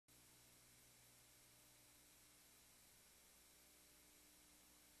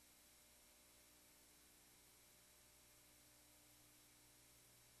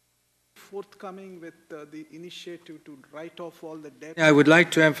forthcoming with the initiative to write off all the debt? I would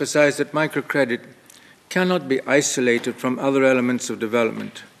like to emphasize that microcredit cannot be isolated from other elements of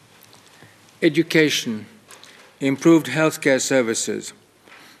development. Education, improved healthcare services,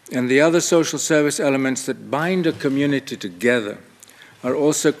 and the other social service elements that bind a community together are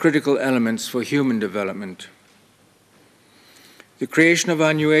also critical elements for human development. The creation of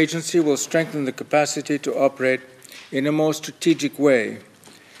our new agency will strengthen the capacity to operate in a more strategic way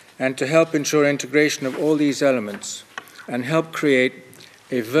and to help ensure integration of all these elements and help create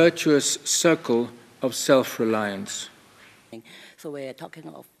a virtuous circle of self-reliance. So we're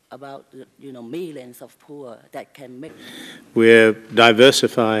talking about millions of poor that can make. We're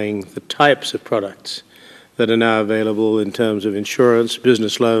diversifying the types of products that are now available in terms of insurance,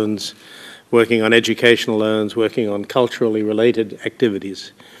 business loans, working on educational loans, working on culturally related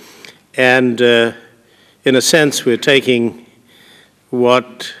activities. And in a sense, we're taking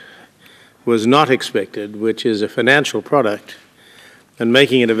what was not expected, which is a financial product, and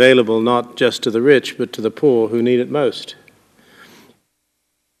making it available not just to the rich, but to the poor who need it most.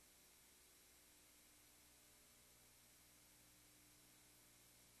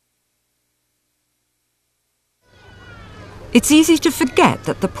 It's easy to forget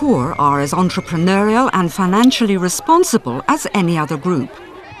that the poor are as entrepreneurial and financially responsible as any other group.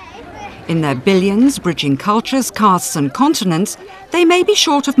 In their billions, bridging cultures, castes and continents, they may be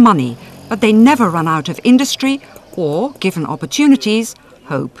short of money, but they never run out of industry or, given opportunities,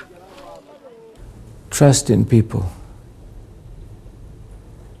 hope. Trust in people.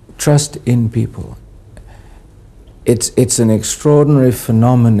 Trust in people. It's an extraordinary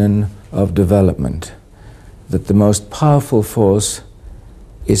phenomenon of development, that the most powerful force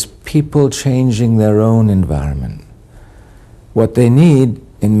is people changing their own environment. What they need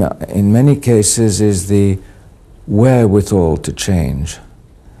in many cases is the wherewithal to change,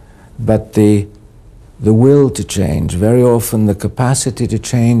 but the will to change, very often the capacity to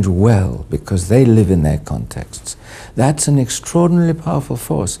change well, because they live in their contexts. That's an extraordinarily powerful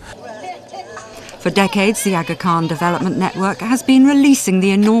force. For decades, the AKAM Development Network has been releasing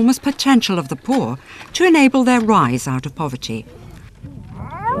the enormous potential of the poor to enable their rise out of poverty.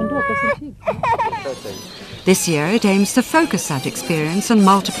 This year, it aims to focus that experience and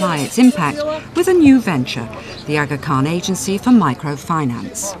multiply its impact with a new venture, the AKAM Agency for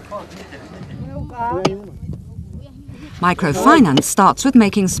Microfinance. Microfinance starts with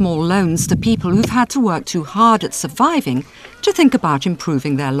making small loans to people who've had to work too hard at surviving to think about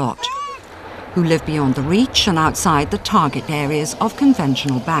improving their lot, who live beyond the reach and outside the target areas of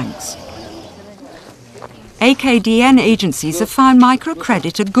conventional banks. AKDN agencies have found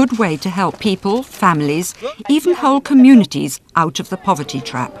microcredit a good way to help people, families, even whole communities out of the poverty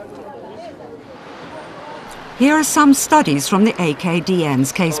trap. Here are some studies from the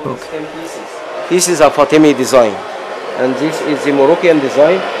AKDN's casebook. This is a Fatemi design, and this is the Moroccan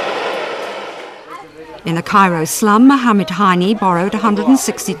design. In a Cairo slum, Mohammed Haini borrowed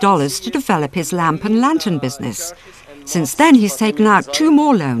 $160 to develop his lamp and lantern business. Since then, he's taken out 2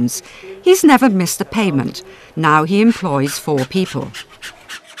 more loans. He's never missed a payment. Now he employs 4 people.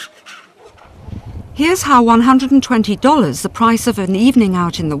 Here's how $120, the price of an evening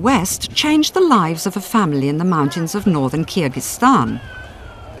out in the West, changed the lives of a family in the mountains of northern Kyrgyzstan.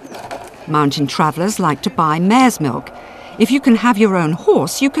 Mountain travellers like to buy mare's milk. If you can have your own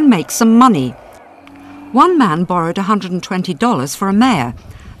horse, you can make some money. One man borrowed $120 for a mare.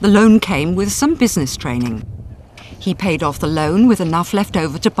 The loan came with some business training. He paid off the loan with enough left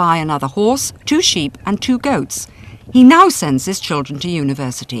over to buy another horse, 2 sheep and 2 goats. He now sends his children to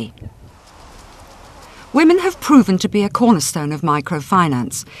university. Women have proven to be a cornerstone of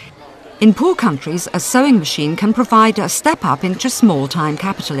microfinance. In poor countries, a sewing machine can provide a step up into small-time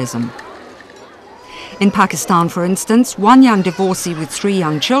capitalism. In Pakistan, for instance, one young divorcee with 3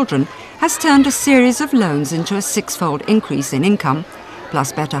 young children has turned a series of loans into a 6-fold increase in income,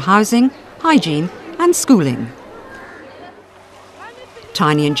 plus better housing, hygiene and schooling.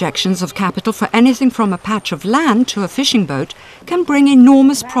 Tiny injections of capital for anything from a patch of land to a fishing boat can bring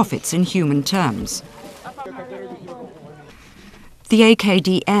enormous profits in human terms. The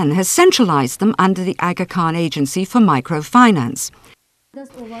AKDN has centralised them under the AKAM Agency for Microfinance.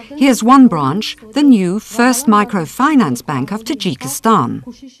 Here's one branch, the new First Microfinance Bank of Tajikistan.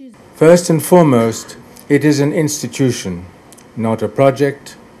 First and foremost, it is an institution, not a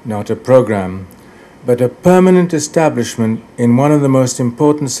project, not a program, but a permanent establishment in one of the most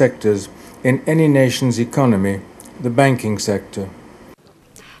important sectors in any nation's economy, the banking sector.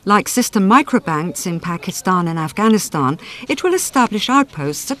 Like system microbanks in Pakistan and Afghanistan, it will establish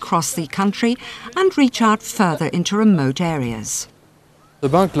outposts across the country and reach out further into remote areas. A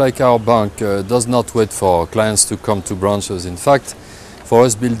bank like our bank does not wait for clients to come to branches. In fact, for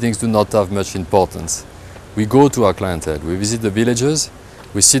us, buildings do not have much importance. We go to our clientele, we visit the villages,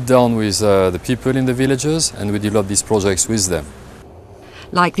 we sit down with the people in the villages, and we develop these projects with them.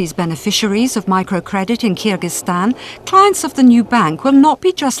 Like these beneficiaries of microcredit in Kyrgyzstan, clients of the new bank will not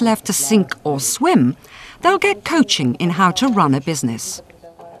be just left to sink or swim. They'll get coaching in how to run a business.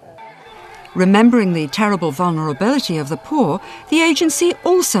 Remembering the terrible vulnerability of the poor, the agency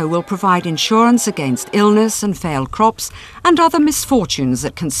also will provide insurance against illness and failed crops and other misfortunes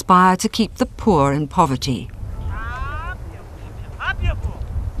that conspire to keep the poor in poverty.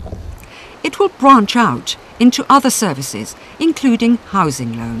 It will branch out into other services, including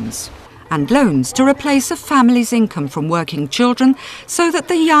housing loans, and loans to replace a family's income from working children so that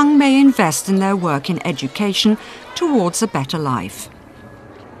the young may invest in their work in education towards a better life.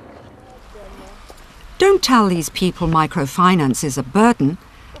 Don't tell these people microfinance is a burden.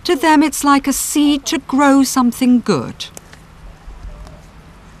 To them it's like a seed to grow something good.